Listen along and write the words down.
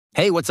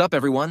Hey, what's up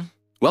everyone?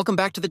 Welcome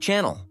back to the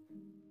channel.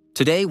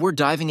 Today we're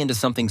diving into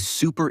something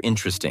super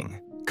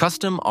interesting,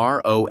 custom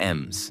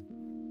ROMs.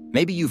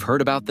 Maybe you've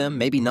heard about them,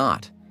 maybe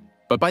not.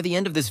 But by the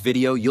end of this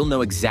video, you'll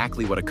know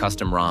exactly what a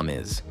custom ROM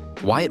is,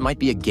 why it might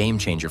be a game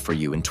changer for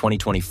you in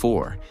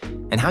 2024,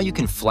 and how you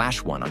can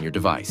flash one on your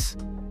device.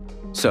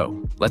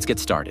 So, let's get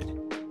started.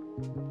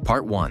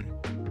 Part 1.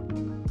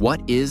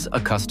 What is a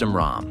custom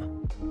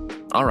ROM?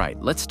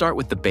 Alright, let's start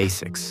with the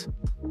basics.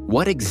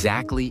 What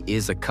exactly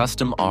is a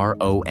custom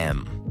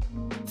ROM?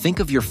 Think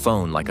of your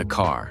phone like a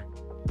car.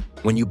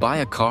 When you buy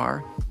a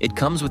car, it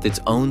comes with its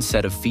own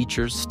set of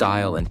features,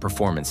 style, and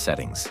performance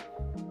settings.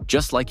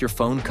 Just like your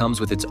phone comes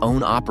with its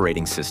own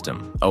operating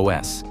system,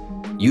 OS,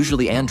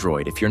 usually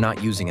Android if you're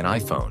not using an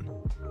iPhone.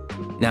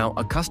 Now,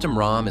 a custom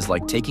ROM is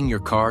like taking your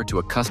car to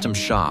a custom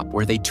shop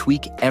where they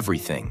tweak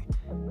everything,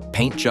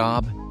 paint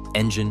job,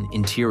 engine,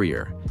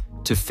 interior,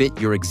 to fit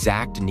your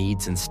exact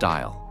needs and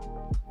style.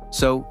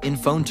 So, in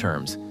phone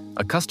terms,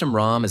 a custom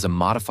ROM is a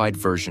modified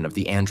version of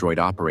the Android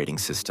operating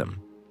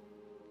system.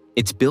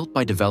 It's built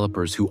by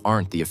developers who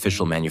aren't the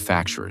official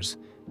manufacturers,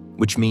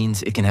 which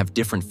means it can have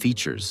different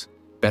features,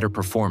 better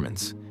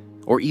performance,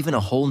 or even a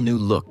whole new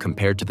look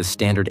compared to the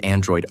standard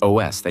Android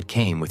OS that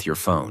came with your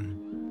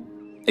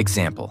phone.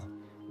 Example: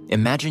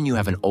 imagine you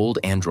have an old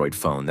Android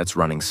phone that's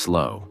running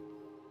slow.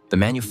 The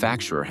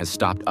manufacturer has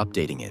stopped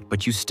updating it,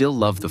 but you still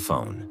love the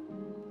phone.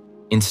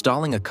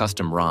 Installing a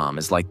custom ROM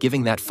is like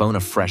giving that phone a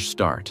fresh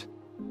start.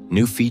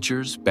 New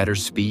features, better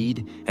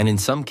speed, and in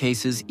some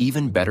cases,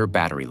 even better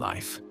battery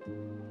life.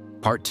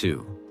 Part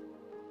 2.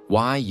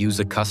 Why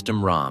use a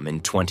custom ROM in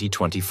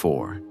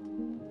 2024?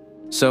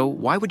 So,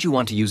 why would you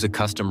want to use a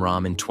custom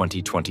ROM in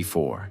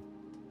 2024?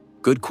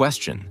 Good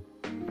question.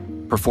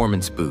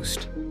 Performance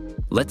boost.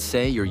 Let's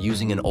say you're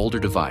using an older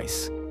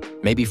device,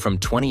 maybe from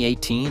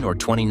 2018 or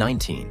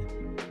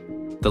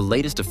 2019. The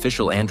latest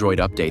official Android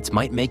updates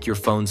might make your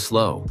phone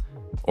slow,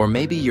 or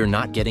maybe you're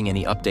not getting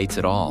any updates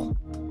at all.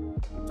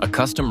 A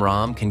custom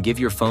ROM can give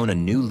your phone a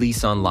new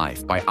lease on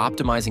life by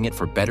optimizing it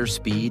for better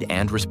speed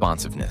and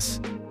responsiveness.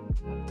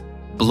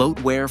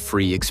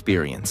 Bloatware-free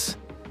experience.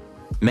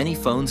 Many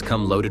phones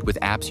come loaded with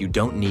apps you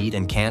don't need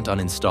and can't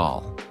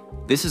uninstall.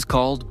 This is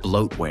called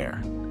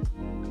bloatware.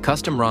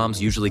 Custom ROMs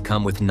usually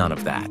come with none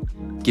of that,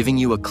 giving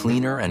you a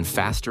cleaner and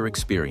faster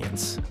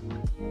experience.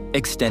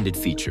 Extended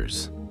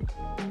features.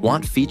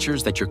 Want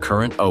features that your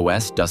current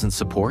OS doesn't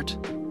support?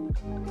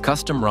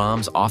 Custom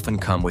ROMs often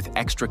come with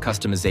extra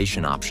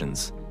customization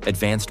options,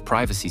 advanced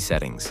privacy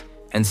settings,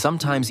 and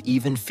sometimes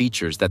even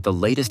features that the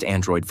latest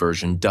Android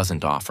version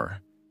doesn't offer.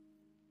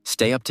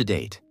 Stay up to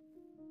date.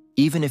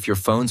 Even if your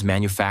phone's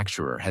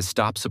manufacturer has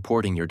stopped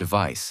supporting your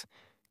device,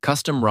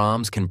 custom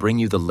ROMs can bring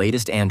you the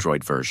latest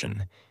Android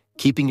version,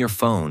 keeping your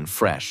phone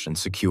fresh and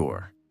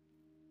secure.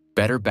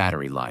 Better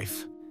battery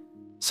life.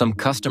 Some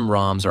custom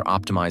ROMs are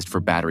optimized for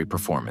battery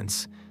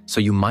performance, so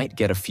you might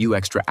get a few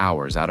extra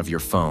hours out of your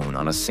phone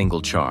on a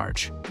single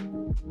charge.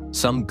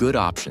 Some good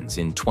options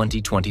in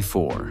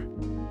 2024.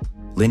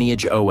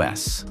 Lineage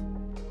OS,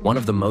 one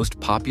of the most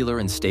popular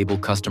and stable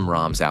custom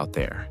ROMs out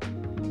there.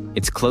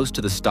 It's close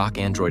to the stock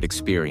Android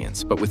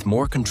experience, but with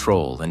more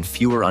control and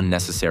fewer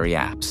unnecessary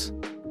apps.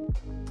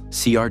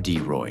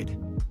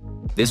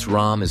 CRD-Roid. This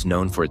ROM is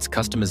known for its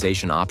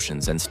customization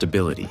options and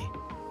stability,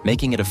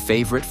 making it a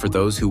favorite for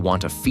those who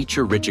want a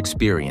feature-rich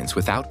experience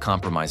without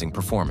compromising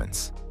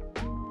performance.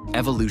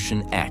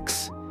 Evolution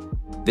X.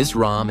 This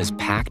ROM is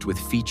packed with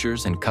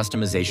features and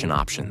customization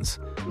options,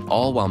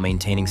 all while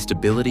maintaining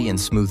stability and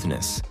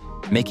smoothness,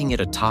 making it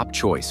a top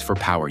choice for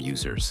power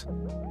users.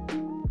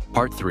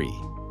 Part 3.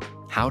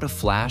 How to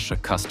flash a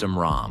custom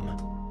ROM.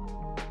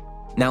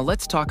 Now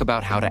let's talk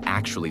about how to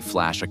actually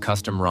flash a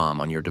custom ROM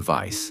on your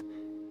device.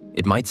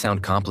 It might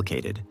sound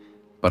complicated,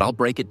 but I'll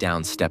break it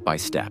down step by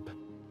step.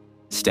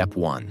 Step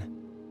 1.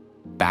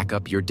 Back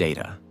up your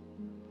data.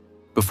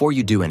 Before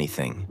you do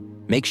anything,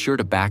 make sure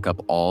to back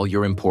up all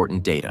your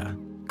important data: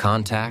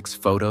 contacts,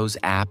 photos,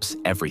 apps,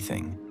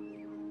 everything.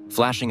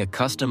 Flashing a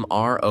custom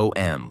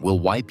ROM will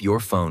wipe your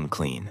phone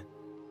clean.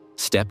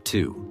 Step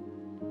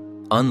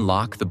 2.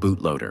 Unlock the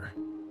bootloader.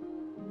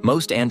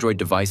 Most Android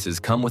devices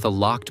come with a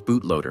locked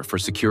bootloader for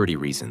security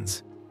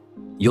reasons.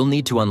 You'll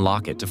need to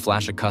unlock it to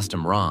flash a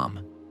custom ROM.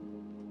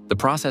 The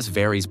process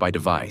varies by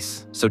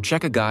device, so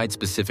check a guide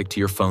specific to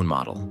your phone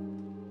model.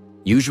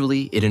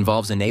 Usually, it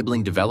involves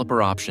enabling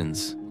developer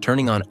options,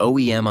 turning on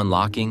OEM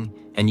unlocking,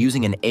 and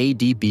using an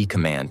ADB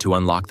command to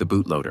unlock the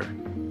bootloader.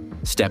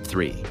 Step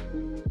 3.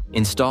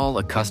 Install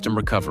a custom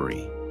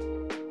recovery.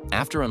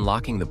 After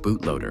unlocking the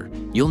bootloader,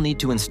 you'll need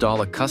to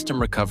install a custom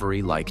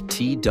recovery like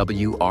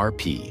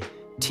TWRP,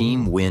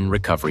 Team Win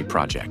Recovery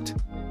Project.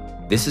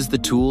 This is the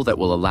tool that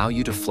will allow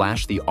you to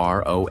flash the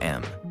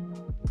ROM.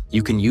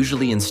 You can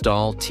usually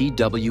install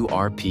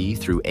TWRP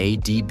through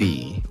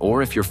ADB,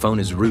 or if your phone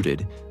is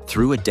rooted,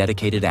 through a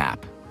dedicated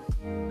app.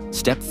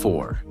 Step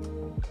 4.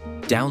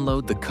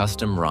 Download the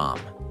custom ROM.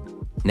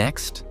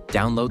 Next,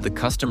 download the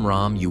custom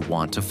ROM you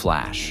want to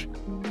flash.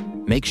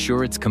 Make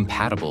sure it's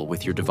compatible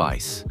with your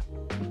device.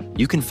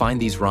 You can find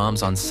these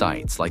ROMs on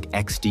sites like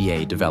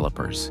XDA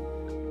developers.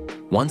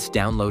 Once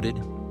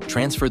downloaded,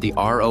 transfer the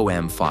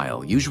ROM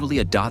file, usually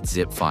a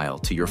 .zip file,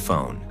 to your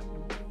phone.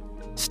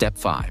 Step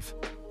 5.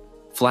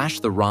 Flash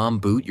the ROM.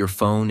 Boot your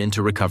phone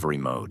into recovery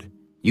mode,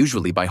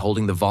 usually by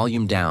holding the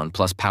volume down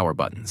plus power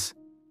buttons.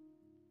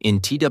 In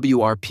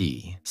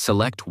TWRP,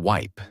 select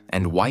Wipe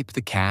and wipe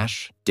the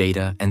cache,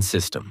 data, and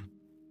system.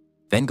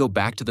 Then go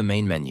back to the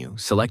main menu,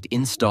 select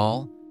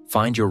Install,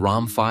 find your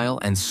ROM file,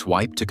 and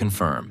swipe to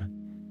confirm.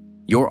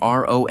 Your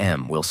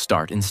ROM will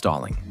start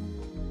installing.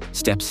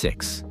 Step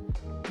 6.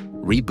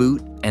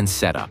 Reboot and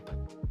setup.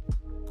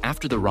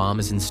 After the ROM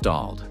is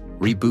installed,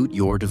 reboot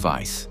your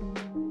device.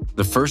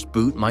 The first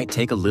boot might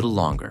take a little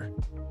longer.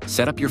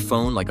 Set up your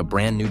phone like a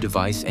brand new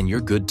device and you're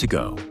good to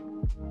go.